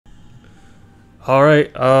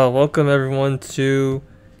Alright, welcome everyone to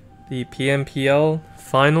the PMPL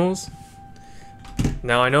finals.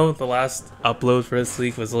 Now I know the last upload for this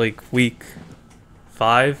week was like week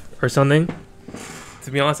 5 or something. To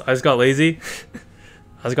be honest, I just got lazy.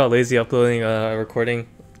 I just got lazy uploading, recording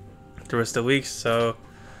the rest of the week, so,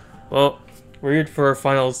 well, we're here for our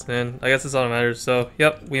finals, and I guess that's all that matters. So,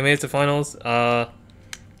 yep, we made it to finals.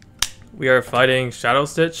 We are fighting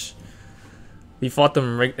ShadowStitch. We fought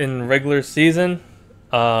them in regular season.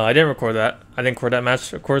 I didn't record that. I didn't record that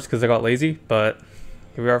match, of course, because I got lazy. But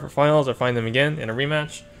here we are for finals. I'll find them again in a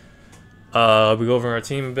rematch. We go over our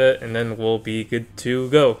team a bit, and then we'll be good to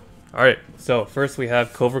go. Alright, so first we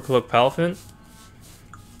have Clover Cloak Palafin.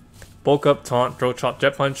 Bulk Up, Taunt, Throat Chop,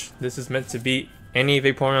 Jet Punch. This is meant to beat any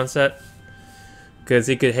Vaporeon set. Because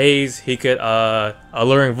he could Haze, he could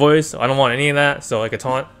Alluring Voice. I don't want any of that, so I could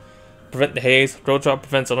Taunt. Prevent the Haze. Throat Chop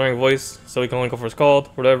prevents Alluring Voice, so he can only go for Scald,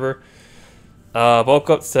 whatever. Bulk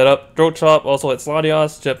Up, Set Up, Throat Chop, also hits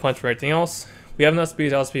Latios, Jet Punch for everything else. We have enough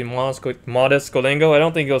speed, outspeed Modest, Golango. I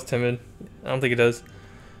don't think he goes Timid. I don't think he does.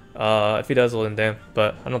 If he does, well then damn,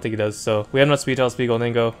 but I don't think he does. So we have enough speed to outspeed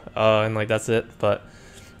Golango, and like that's it. But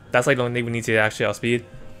that's like the only thing we need to actually outspeed.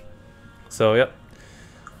 So yep.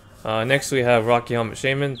 Next we have Rocky Helmet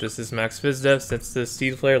Shaman. This is Max Fizz Def. Since the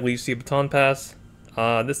Seed Flare, Leaf Seed Baton Pass.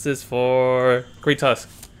 This is for Great Tusk.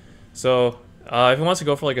 So if he wants to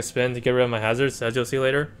go for like a spin to get rid of my hazards, as you'll see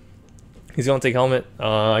later, he's gonna take Helmet.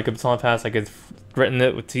 I could Baton Pass. I could threaten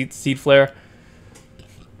it with Seed Flare.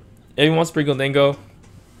 If he wants to bring Golango,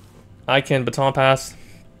 I can Baton Pass,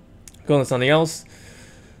 go into something else.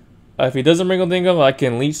 If he doesn't bring Golango, I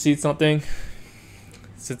can Leech Seed something,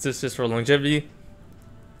 since it's just for longevity.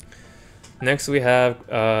 Next we have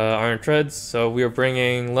Iron Treads. So we are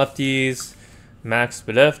bringing lefties, Max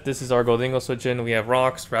Bedef. This is our Goldingo switch in. We have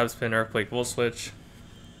Rocks, Rapid Spin, Earthquake, Volt Switch.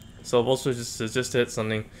 So Volt Switch is just hit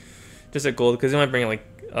something, just hit gold, because he might bring like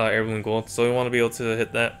Air Balloon Gold. So we want to be able to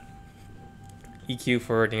hit that. EQ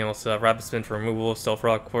for everything else, Rapid Spin for removal, Stealth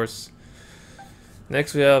Rock, of course.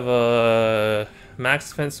 Next we have Max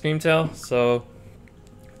Defense Screamtail. So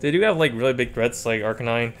they do have like really big threats like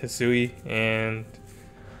Arcanine, Hisui, and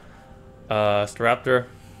Staraptor.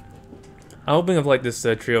 I'm hoping of like this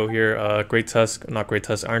trio here, Great Tusk, not Great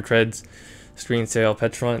Tusk, Iron Treads, Screamtail,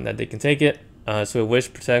 Petron, that they can take it. So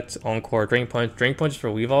Wish, Protect, Encore, Drain Punch. Drain Punch for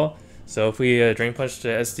Weavile. So if we Drain Punch to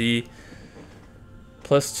SD,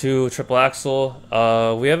 +2 Triple Axle,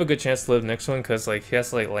 we have a good chance to live next one, because like he has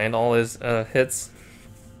to like land all his hits.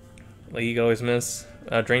 Like he could always miss.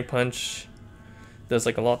 Drain Punch does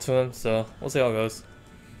like a lot to him, so we'll see how it goes.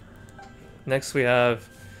 Next we have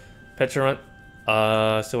Petulant.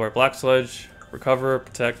 So we're Black Sludge, Recover,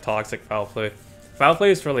 Protect, Toxic, Foul Play. Foul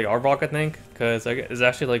Play is for like Arbok, I think, because it's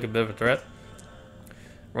actually like a bit of a threat.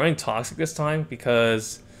 We're running Toxic this time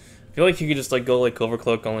because I feel like you could just like go like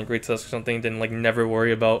Overcloak on like Great Tusk or something, then like never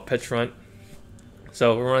worry about Petulant.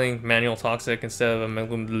 So we're running Manual Toxic instead of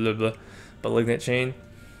a Malignant Chain.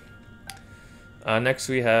 Next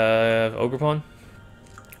we have Ogerpon.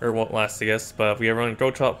 Or what last, I guess, but we are running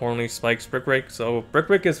Throat Chop, Hornleaf, Spikes, Brick Break. So Brick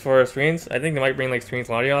Break is for screens. I think they might bring like screens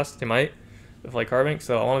Latios. They might, with like Carbink.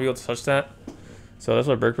 So I want to be able to touch that. So that's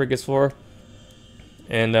what Brick Break is for.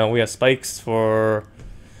 And we have Spikes for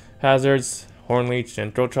hazards, Hornleech,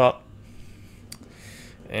 and Throat Chop.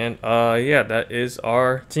 And yeah, that is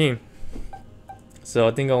our team. So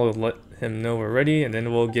I think I'll let him know we're ready, and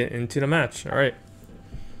then we'll get into the match. All right.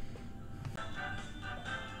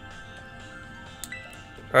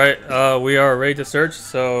 Alright, we are ready to search.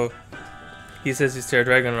 So he says he's Terra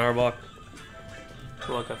Dragon and Arbok. Good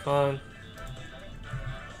luck, have fun.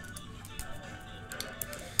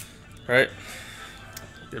 Alright.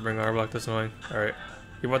 Did bring Arbok this one. Alright.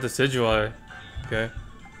 He brought the Sidgewai. Okay.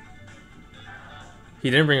 He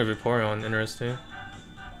didn't bring a Vaporeon, interesting.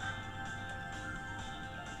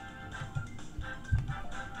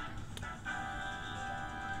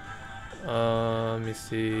 Let me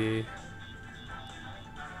see.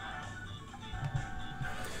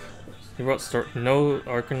 He brought no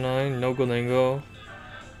Arcanine, no Golango.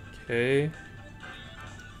 Okay.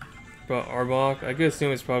 Brought Arbok. I could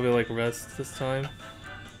assume it's probably like Rest this time.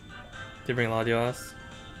 Did bring Latios.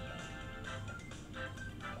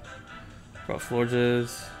 Brought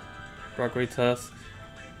Florges. Brought Great Tusk.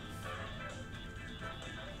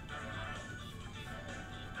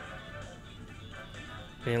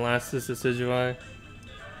 And last is the Decidueye.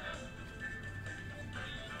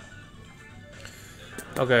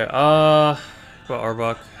 Okay, brought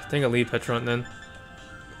Arbok. I think I'll leave Petrunt then.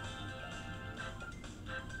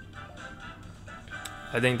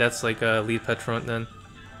 I think that's like a lead Petrunt then.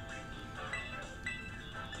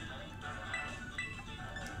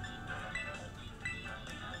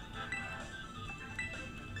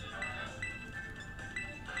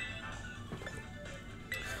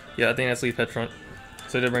 Yeah, I think that's lead pet front.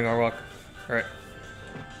 So they did bring our walk. Alright.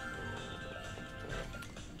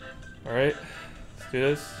 Alright. Let's do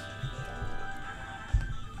this.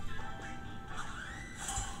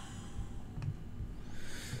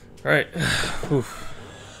 Alright. Oof.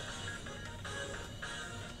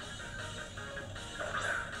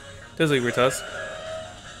 This is a weird test.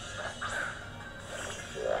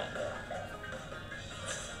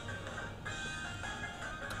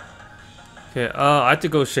 Okay, I have to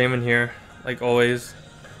go Shaman here, like always.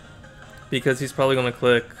 Because he's probably gonna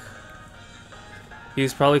click.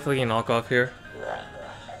 He's probably clicking knockoff here.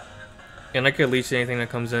 And I could leech anything that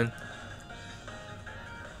comes in.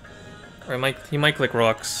 Or he might click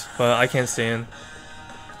rocks, but I can't stay in.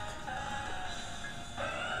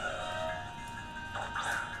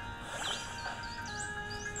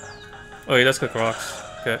 Oh, he does click rocks.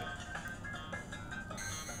 Okay.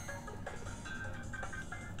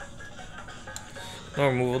 No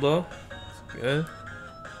removal though. That's good.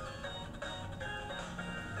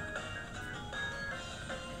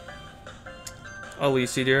 I'll leech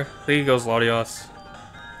seed here. I think he goes Latios.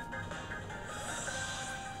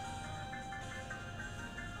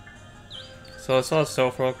 So I saw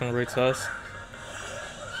Stealth Rock on rates us.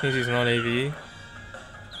 Seems he's not AV.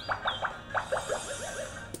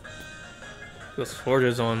 Goes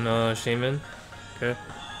Forges on Shaman. Okay.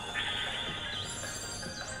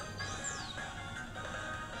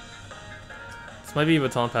 This might be a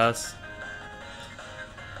Baton Pass.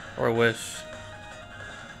 Or a Wish.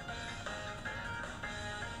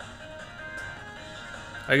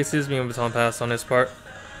 I can see this being a Baton Pass on his part.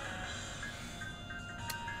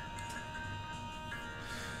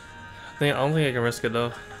 I don't think I can risk it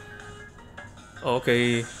though. Oh,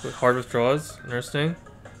 okay. Hard withdraws. Interesting.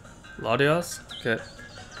 Latios? Okay.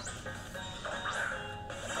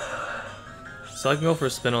 So I can go for a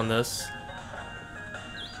spin on this.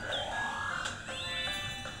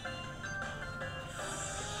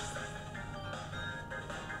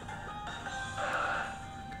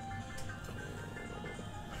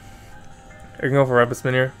 I can go for rapid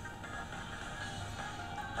spin here.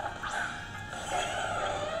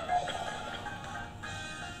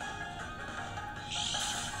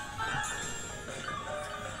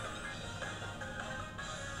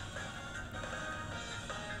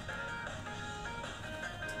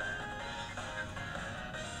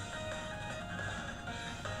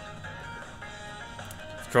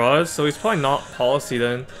 Draws, so he's probably not policy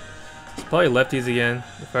then. It's probably lefties again.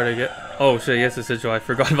 If I were to get. Oh shit, he has the sigil. I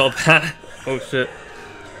forgot about that. Oh shit.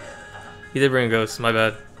 He did bring a ghost, my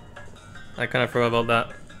bad. I kind of forgot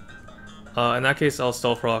about that. In that case, I'll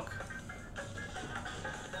Stealth Rock.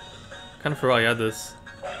 Kind of forgot I had this.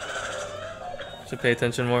 Should pay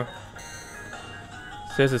attention more.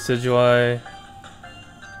 So there's a Sigil.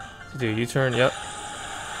 Do a U-turn, yep.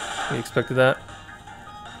 We expected that.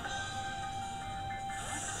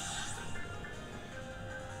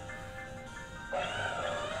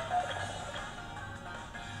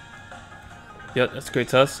 Yep, that's a great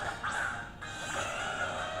test.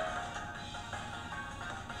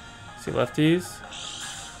 See lefties.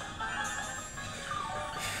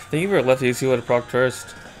 I think if we were lefties, he would have procced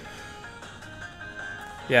first.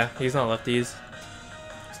 Yeah, he's not lefties.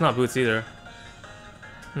 It's not boots either.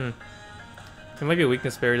 It might be a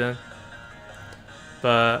weakness berry then.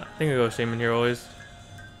 But I think I go Shaman here always.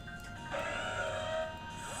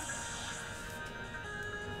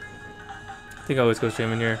 I think I always go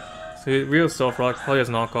Shaman here. So real Stealth Rock probably has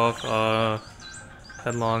knockoff,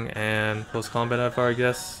 headlong, and post combat FR, I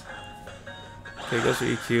guess. Okay, goes for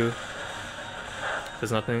EQ.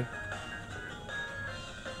 Does nothing.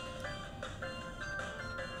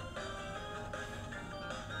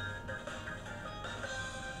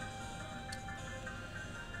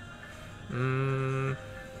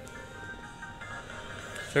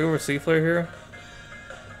 Should I go for Sea Flare here?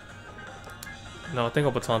 No, I think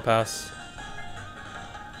I'll Baton Pass.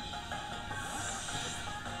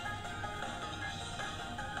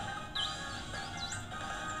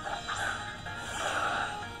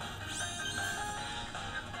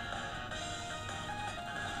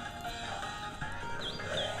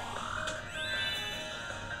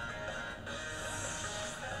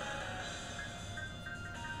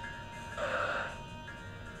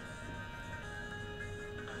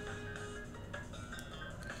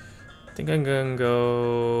 I think I'm gonna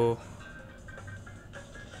go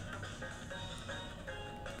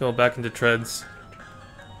back into treads.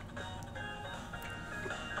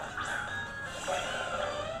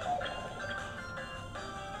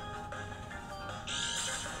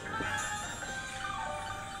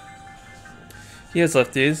 He has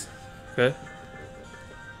lefties. Okay.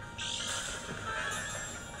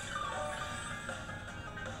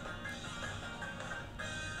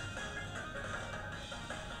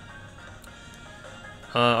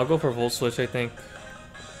 I'll go for Volt Switch, I think.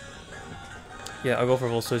 Yeah, I'll go for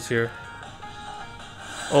Volt Switch here.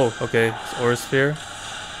 Oh, okay. It's Aura Sphere.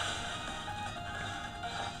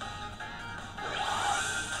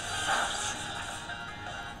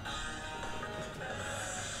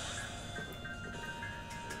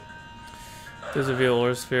 There's a reveal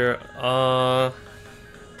Aura Sphere. I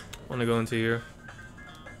want to go into here.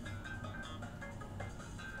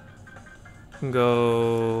 Can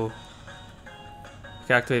go.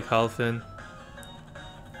 Activate Palafin.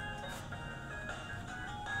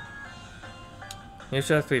 Maybe I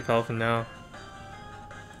should activate Palafin now.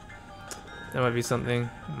 That might be something.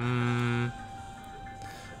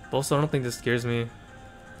 Also, I don't think this scares me.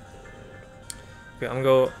 Okay, I'm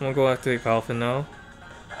gonna go activate Palafin now.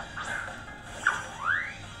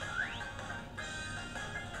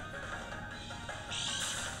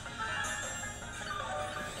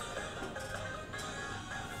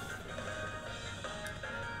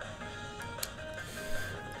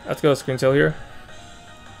 Let's go Screen Tail here.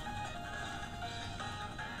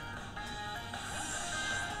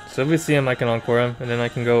 So if we see him, I can Encore him, and then I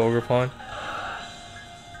can go Ogre Pawn.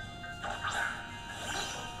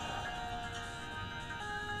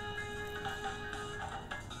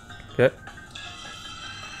 Okay.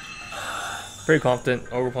 Pretty confident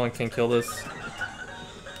Ogre Pawn can kill this.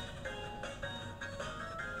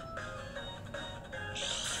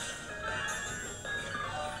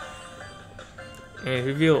 And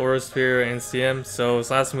reveal Aura Sphere and CM, so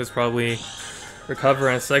his last move was probably Recover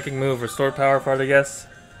and Psychic move, Restore Power part, I guess.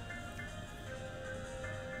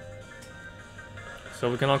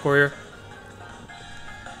 So we can Encore here.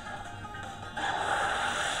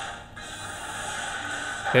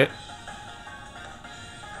 Okay.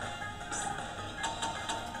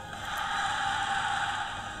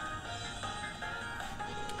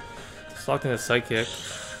 Just locked in a Psychic.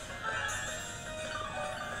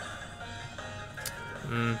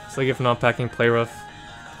 It's like if not packing Play Rough.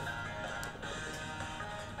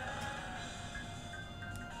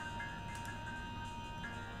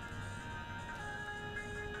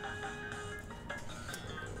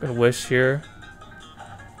 Gonna Wish here.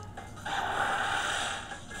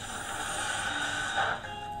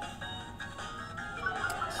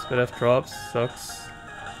 Spit F drops, sucks.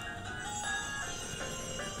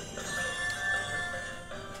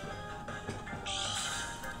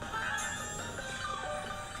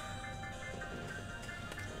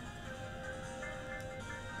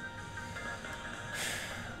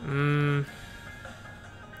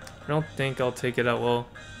 I don't think I'll take it out well.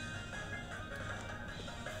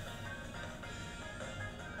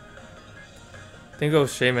 I think go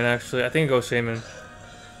Shaman actually. I think go Shaman.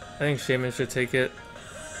 I think Shaman should take it.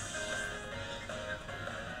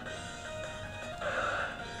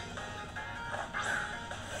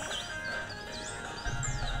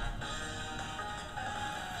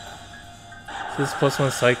 So this is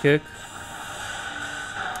 +1 Psychic.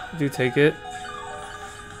 Do take it.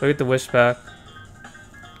 I'll get the Wish back.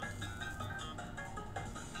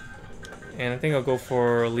 And I think I'll go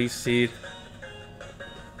for Leaf Seed.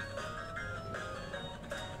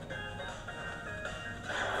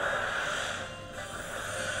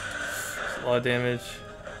 That's a lot of damage.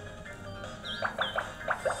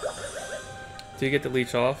 Do you get the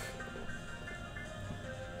leech off?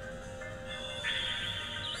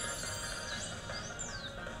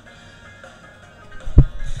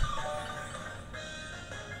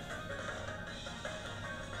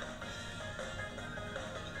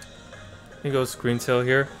 You go Screen Tail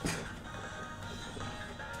here.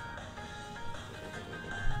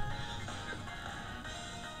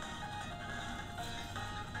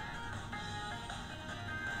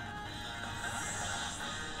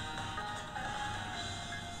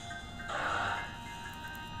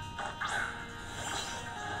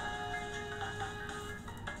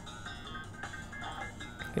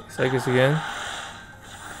 Okay, Psychics again.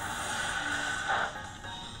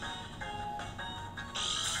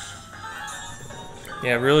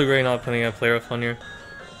 Yeah, really great not putting a Player Rough on here.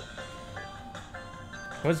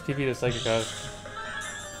 What's PP to Psychic have?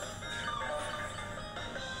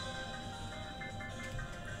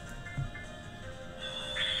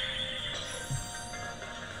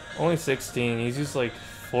 Only 16, he's used like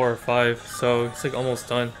 4 or 5, so it's like almost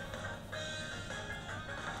done.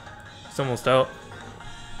 It's almost out.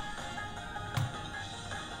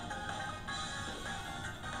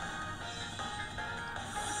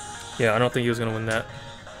 Yeah, I don't think he was gonna win that.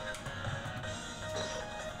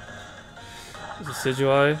 There's a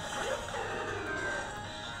Sidgewai.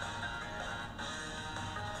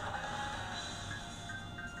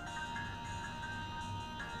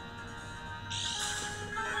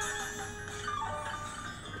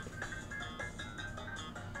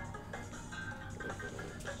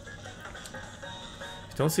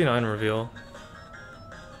 Don't see an item reveal.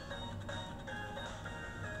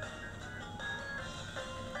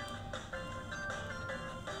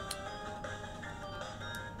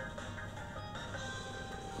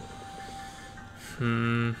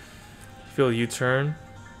 Feel U-turn.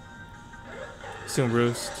 Assume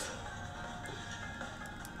roost.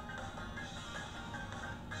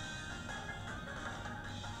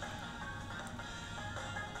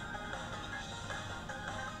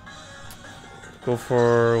 Go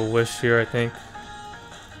for wish here, I think.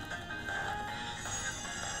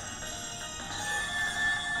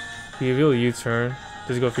 He reveal U-turn.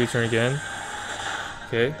 Does he go for U-turn again?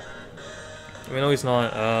 Okay. I know he's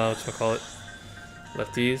not, whatchamacallit,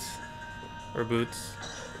 lefties or boots.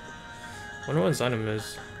 Wonder what his item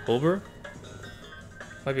is. Colbur?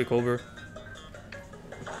 Might be a Colbur.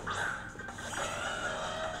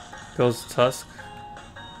 Goes Tusk.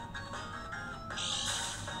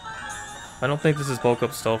 I don't think this is bulk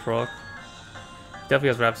up Stealth Rock. Definitely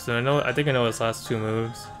has Rhapsody. I think I know his last two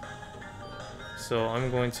moves. So I'm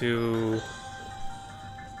going to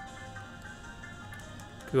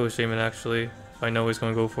go with Shaman actually, if I know what he's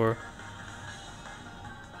going to go for.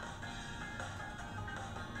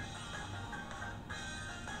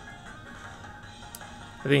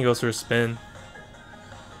 I think he goes for a spin.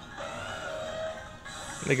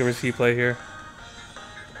 Make a risky play here.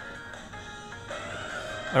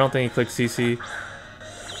 I don't think he clicks CC.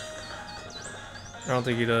 I don't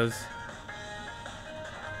think he does.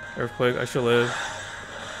 Earthquake, I should live.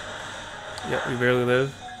 Yep, we barely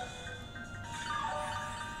live.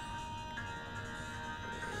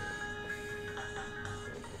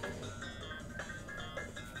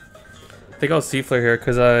 I think I'll C-flare here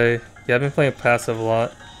because I've been playing passive a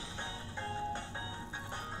lot.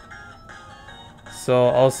 So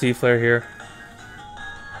I'll C-flare here.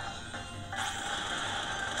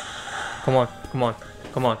 Come on, come on,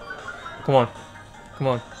 come on, come on, come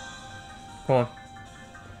on, come on,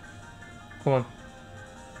 come on.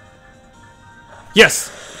 Yes!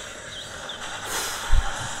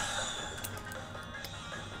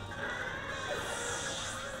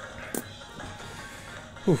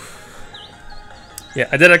 Whew. Yeah,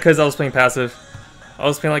 I did it because I was playing passive. I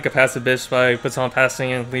was playing like a passive bitch by puts on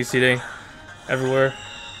passing and lead seating everywhere.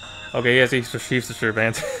 Okay, yes, he's for sure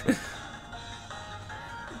banned.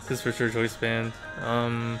 This is for sure choice banned.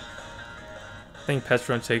 I think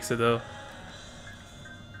Petron takes it though.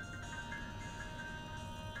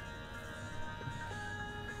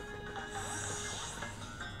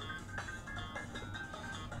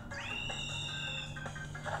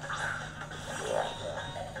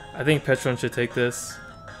 I think Petron should take this.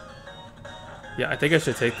 Yeah, I think I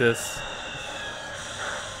should take this.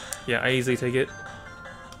 Yeah, I easily take it.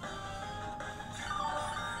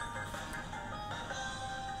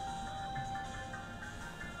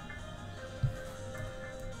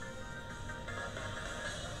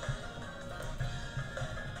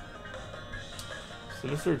 So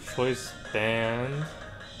this is choice banned.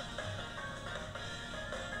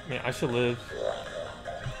 I mean, I should live.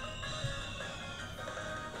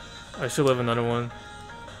 I should live another one.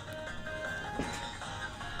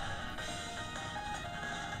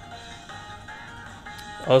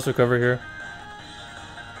 I'll just recover here.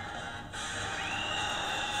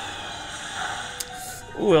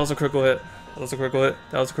 Ooh, that was a critical hit. That was a critical hit.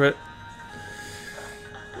 That was a crit.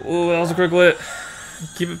 Ooh, that was a critical hit.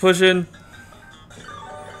 Keep it pushing.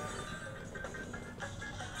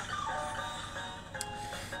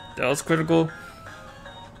 That was critical.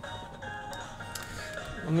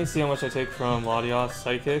 Let me see how much I take from Latios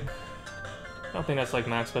Sidekick. I don't think that's like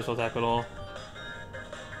max special attack at all.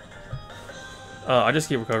 I just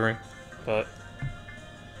keep recovering, but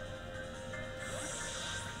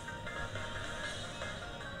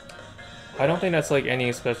I don't think that's like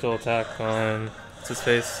any special attack on what's his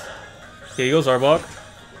face. Yeah, he goes Arbok.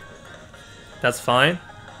 That's fine.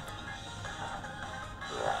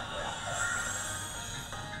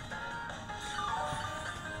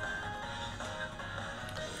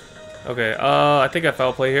 Okay, I think I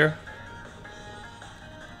foul play here.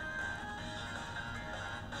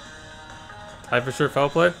 I for sure foul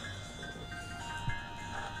play.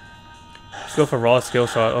 Just go for raw skill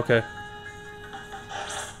shot. Okay.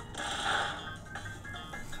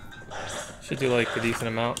 Should do like a decent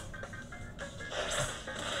amount.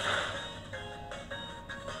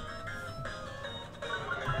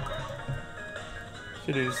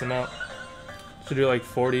 Should do a decent amount. Should do like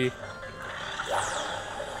 40.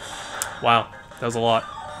 Wow, that was a lot.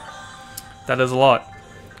 That is a lot.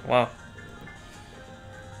 Wow.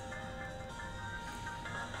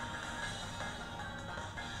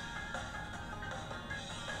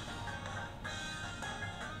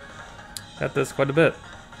 at this quite a bit.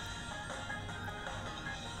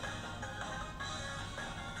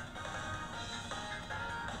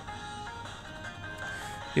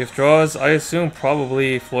 If draws, I assume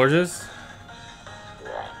probably Florges.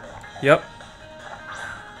 Yep.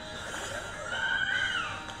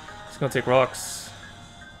 Just gonna take rocks.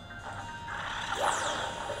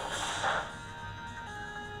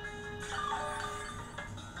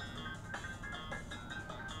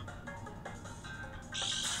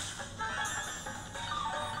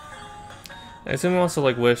 I assume he wants to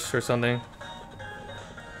like wish or something.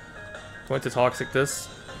 Going to toxic this.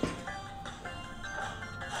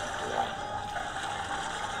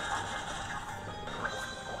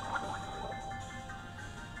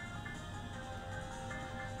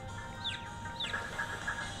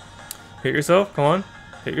 Hit yourself, come on.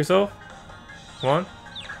 Hit yourself. Come on.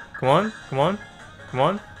 Come on, come on, come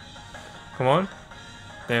on. Come on.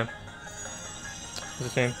 Damn. It's a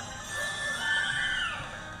shame.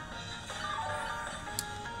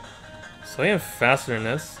 So I am faster than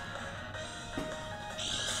this.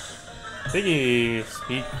 I think he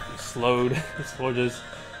slowed his forges.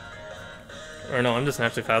 Or no, I'm just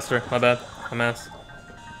naturally faster. My bad. I'm ass.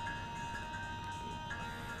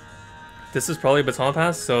 This is probably baton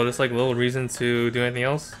pass, so there's like little reason to do anything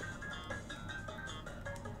else.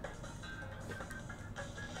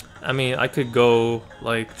 I mean, I could go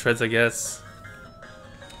like treads, I guess.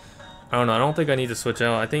 I don't know. I don't think I need to switch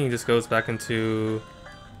out. I think he just goes back into.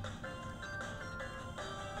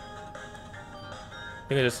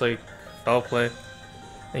 I think I just like foul play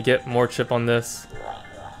and get more chip on this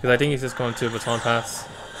because I think he's just going to baton pass.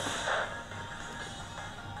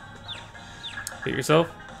 Hit yourself.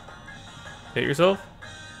 Hit yourself.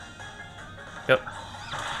 Yep.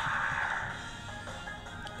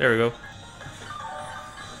 There we go.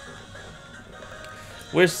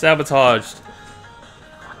 Wish sabotaged.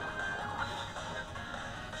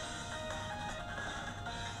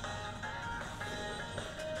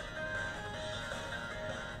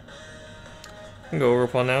 I can go Ogre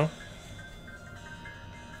Pawn now.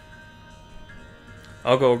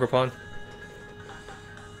 I'll go Ogre Pawn.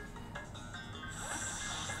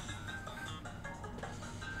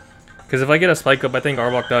 Because if I get a spike up, I think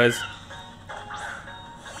Arbok dies.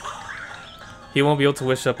 He won't be able to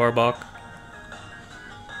wish up Arbok.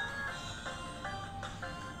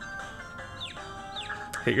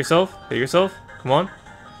 Hit yourself. Hit yourself. Come on.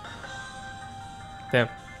 Damn.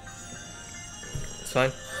 It's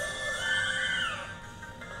fine.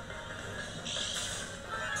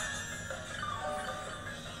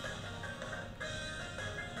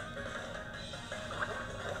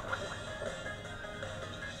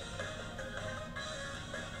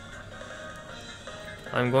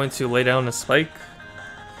 I'm going to lay down a spike.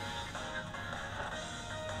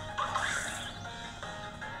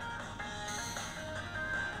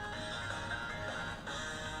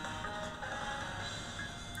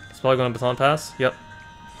 It's probably going to baton pass. Yep.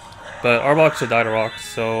 But Arbok should die to rocks,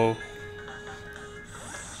 so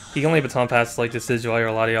he can only baton pass like Decidueye or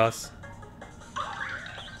Latios.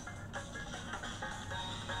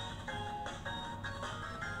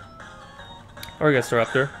 Or I guess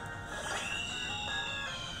Staraptor.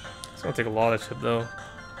 It's gonna take a lot of chip though.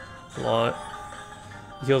 A lot.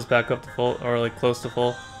 He heals back up to full, or like close to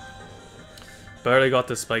full. But I already got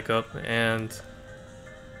this spike up, and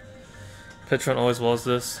Pitron always walls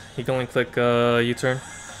this. He can only click U-turn.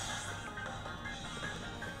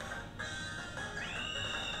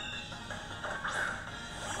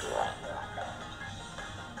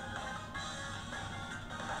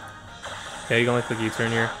 Yeah, he can only click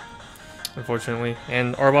U-turn here, unfortunately.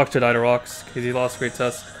 And Arbok should die to rocks, because he lost Great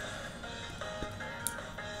Tusk.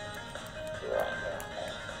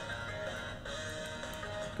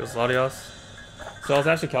 Goes Latios. So I was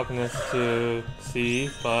actually calculating this to see,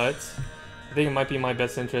 but I think it might be in my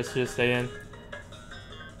best interest to just stay in.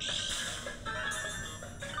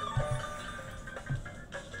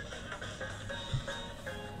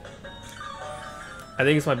 I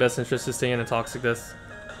think it's my best interest to stay in and toxic this.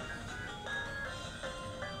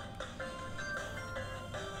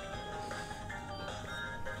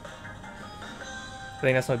 I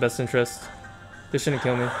think that's my best interest. This shouldn't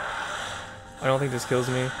kill me. I don't think this kills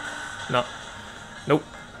me. No. Nope.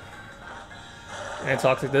 And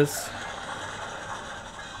toxic this.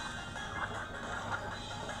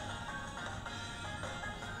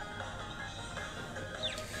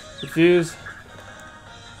 Diffuse.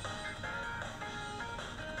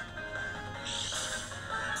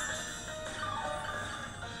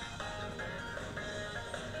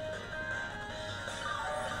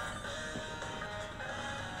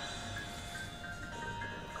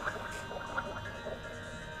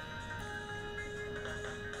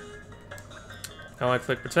 Now I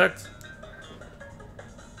click protect.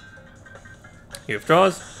 He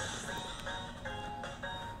withdraws.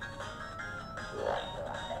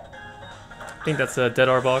 I think that's a dead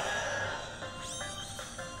Arbok.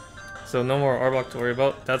 So no more Arbok to worry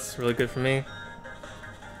about. That's really good for me.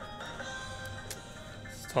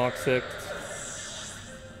 It's toxic.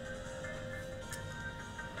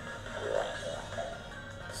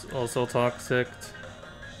 It's also toxic.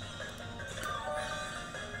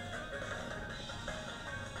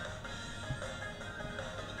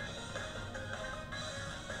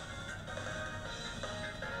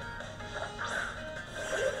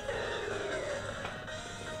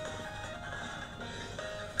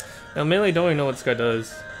 Now mainly don't even know what this guy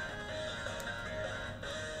does.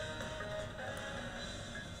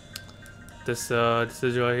 This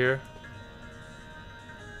is right here.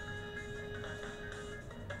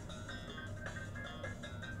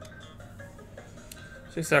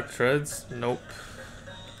 Should I sack treads? Nope.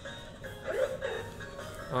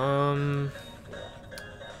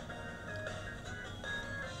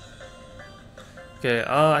 Okay,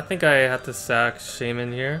 I think I have to sack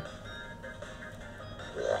Shaman here.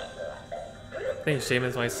 I think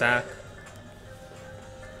Shaman's my sack.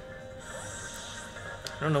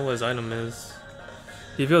 I don't know what his item is.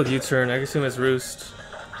 He built U-turn, I assume it's Roost.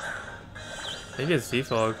 Maybe it's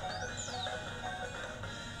Defog.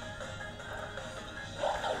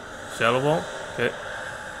 Shadow Ball? Okay.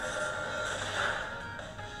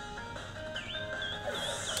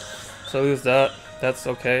 So I lose that. That's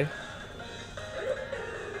okay.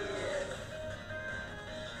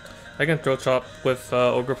 I can throw chop with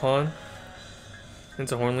Ogre Pawn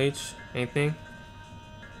into Horn Leech. Anything?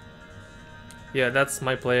 Yeah, that's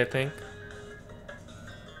my play, I think.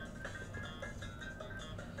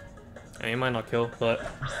 And he might not kill, but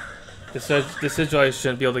this Sigil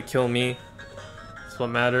shouldn't be able to kill me. That's what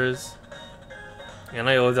matters. And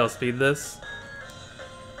I always outspeed this.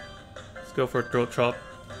 Let's go for a throat chop.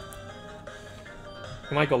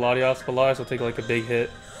 I might go Latios, but Latios will take like a big hit.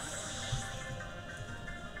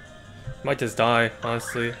 Might just die,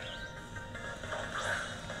 honestly.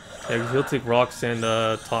 Yeah, he'll take rocks and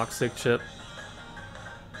toxic chip.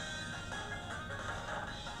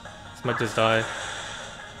 This might just die.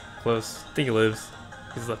 Close. I think he lives.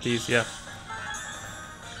 He's lefties, yeah.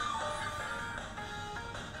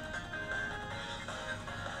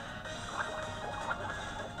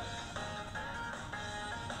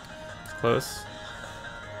 It's close.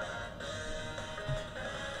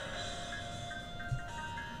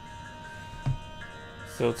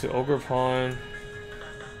 So to Ogre Pawn.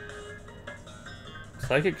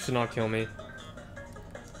 Psychic should not kill me.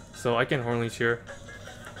 So I can Horn Leech here.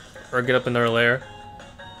 Or get up another layer.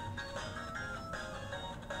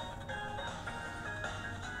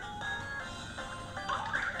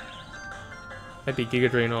 Might be Giga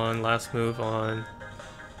Drain on last move on.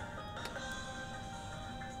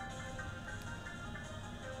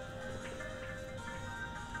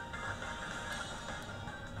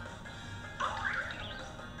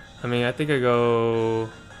 I mean, I think I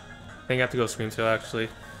have to go Scream Tail actually.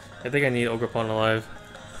 I think I need Ogre Pawn alive.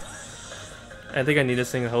 I think I need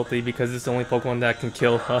this thing healthy because it's the only Pokemon that can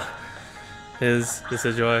kill this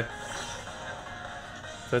Joy.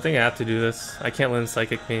 So I think I have to do this. I can't let him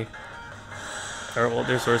Psychic me. Or, well,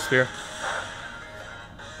 there's Sword Spear.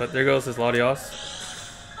 But there goes his Latios.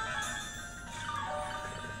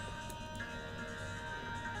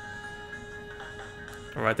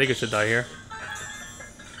 Alright, I think it should die here.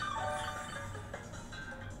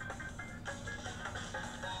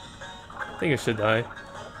 I think it should die.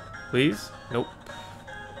 Please? Nope.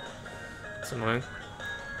 That's annoying.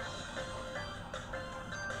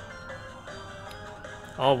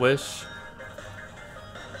 I'll wish.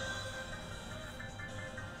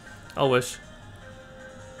 I'll wish.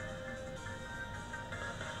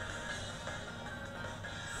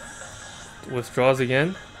 Withdraws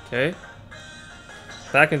again. Okay.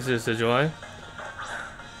 Back into this Decidueye.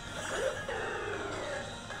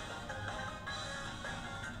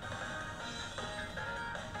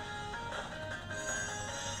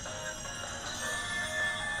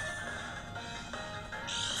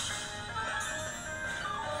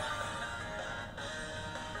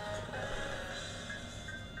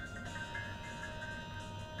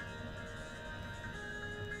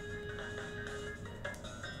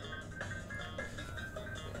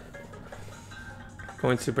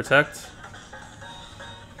 Going to protect.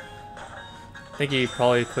 I think he's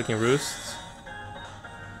probably clicking Roosts.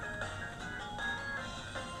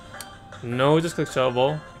 No, just click Shadow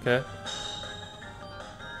Ball. Okay.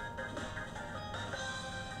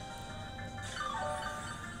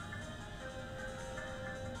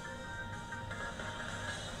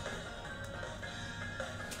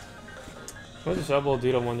 What does Shadow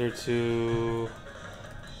do to Wonder to...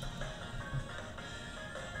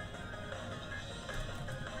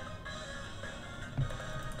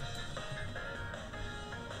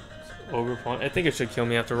 Ogre Pawn? I think it should kill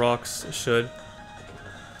me after rocks. It should.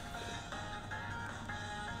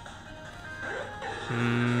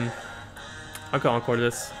 I can encore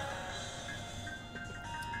this.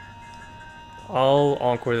 I'll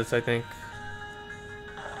encore this, I think.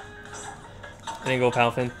 And then go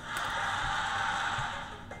Palfin.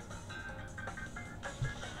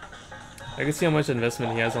 I can see how much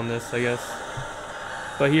investment he has on this, I guess.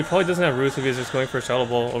 But he probably doesn't have roots if he's just going for a Shadow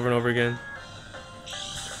Ball over and over again.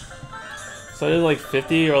 So I did like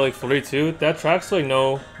 50 or like 42. That tracks like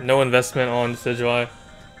no investment on Decidueye.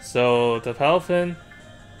 So the Palfin,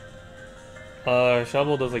 Shadow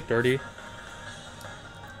Ball does like 30.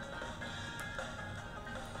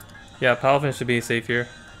 Yeah, Palfin should be safe here.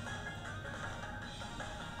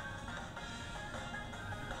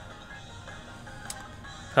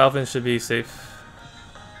 Palfin should be safe.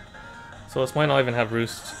 So this might not even have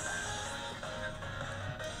Roost.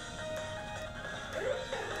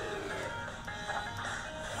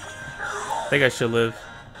 I think I should live.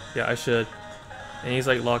 Yeah, I should. And he's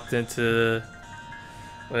like locked into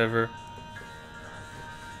whatever.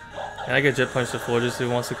 And I get Jet Punch to Forges if he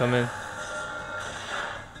wants to come in.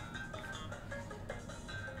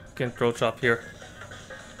 Can throw chop here.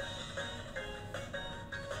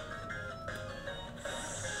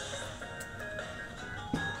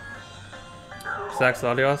 Stacks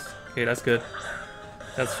Latios. Okay, that's good.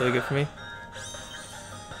 That's really good for me.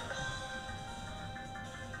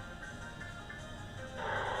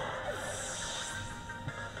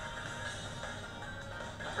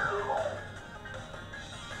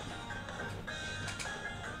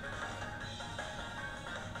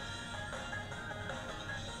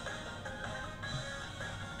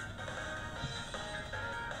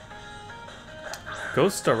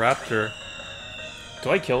 Ghost a Raptor.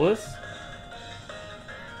 Do I kill this?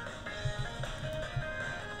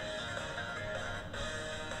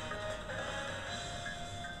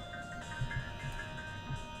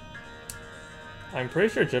 I'm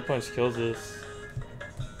pretty sure Jet Punch kills this.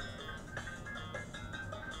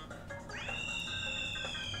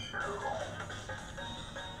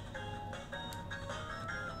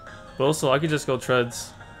 But also, I could just go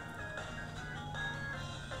Treads.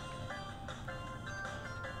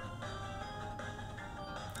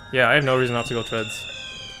 Yeah, I have no reason not to go Treads.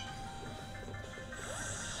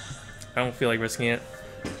 I don't feel like risking it.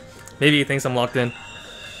 Maybe he thinks I'm locked in.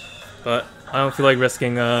 But I don't feel like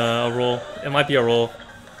risking a roll. It might be a roll.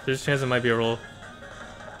 There's a chance it might be a roll.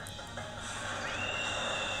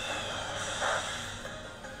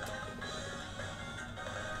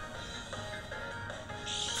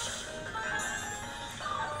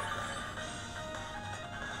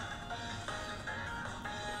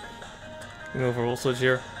 Go for roll switch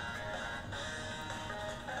here.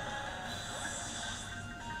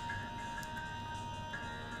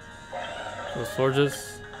 Those Forges.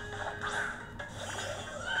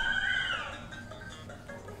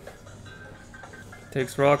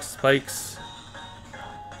 Takes rocks, spikes.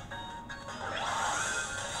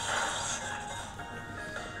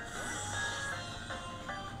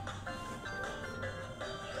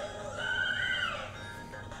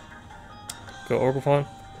 Go Oracle Fawn.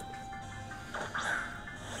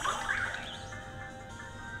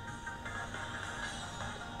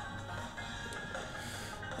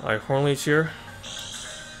 Alright, Horn Leech here.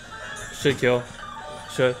 Should kill.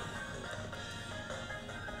 Should.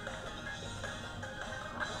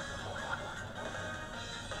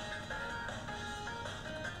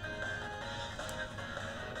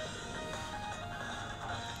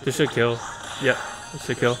 This should kill. Yep, this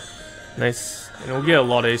should kill. Nice. And we'll get a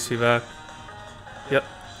lot of HP back. Yep.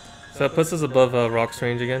 So that puts us above Rock's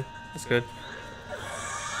range again. That's good.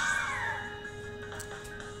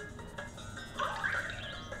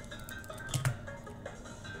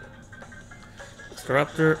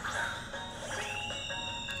 Raptor.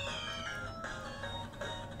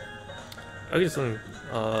 I can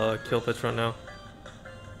just kill pitch right now.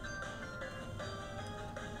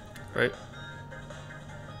 Right?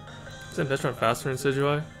 Isn't pitch run faster than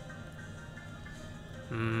Decidueye?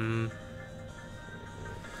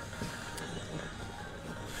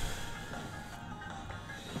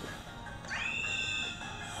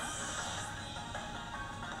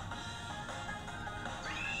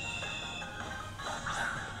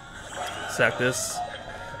 Sack this.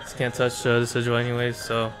 Just can't touch Decidueye anyways,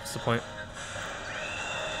 so what's the point?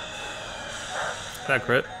 That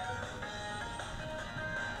crit.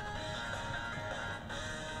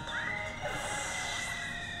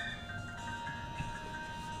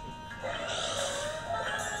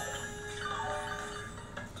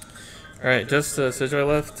 Alright, just Sidgeway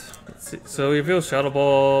left. Let's see. So we reveal Shadow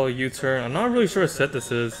Ball, U-turn. I'm not really sure what set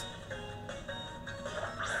this is.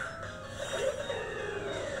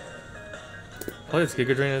 Probably this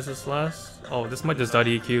Giga Drain is this last. Oh, this might just die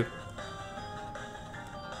to EQ.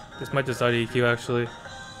 This might just die to EQ actually.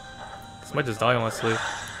 This might just die honestly.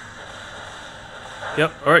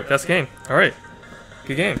 Yep, alright, that's game. Alright.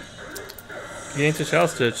 Good game. Good game to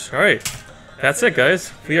ShadowStitch. Alright. That's it,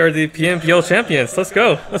 guys. We are the PMPL champions. Let's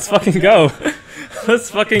go. Let's fucking go.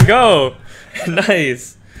 Let's fucking go.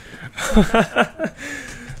 Nice.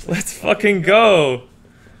 Let's fucking go.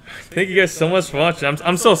 Thank you guys so much for watching.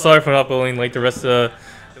 I'm so sorry for not uploading like the rest of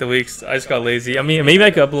the weeks. I just got lazy. I mean, maybe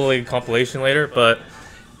I could upload like a compilation later, but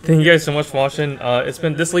thank you guys so much for watching.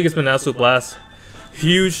 This league has been an absolute blast.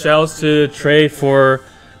 Huge shouts to Trey for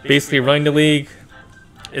basically running the league.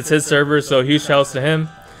 It's his server, so huge shouts to him.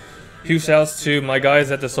 Huge shouts to my guys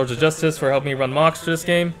at the Swords of Justice for helping me run mocks for this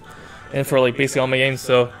game and for like basically all my games.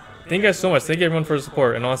 So thank you guys so much. Thank you everyone for the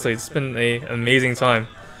support, and honestly, it's been an amazing time.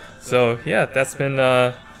 So yeah, that's been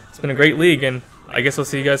it's been a great league, and I guess I'll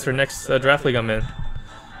see you guys for next draft league I'm in.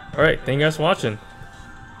 All right, thank you guys for watching.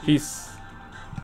 Peace.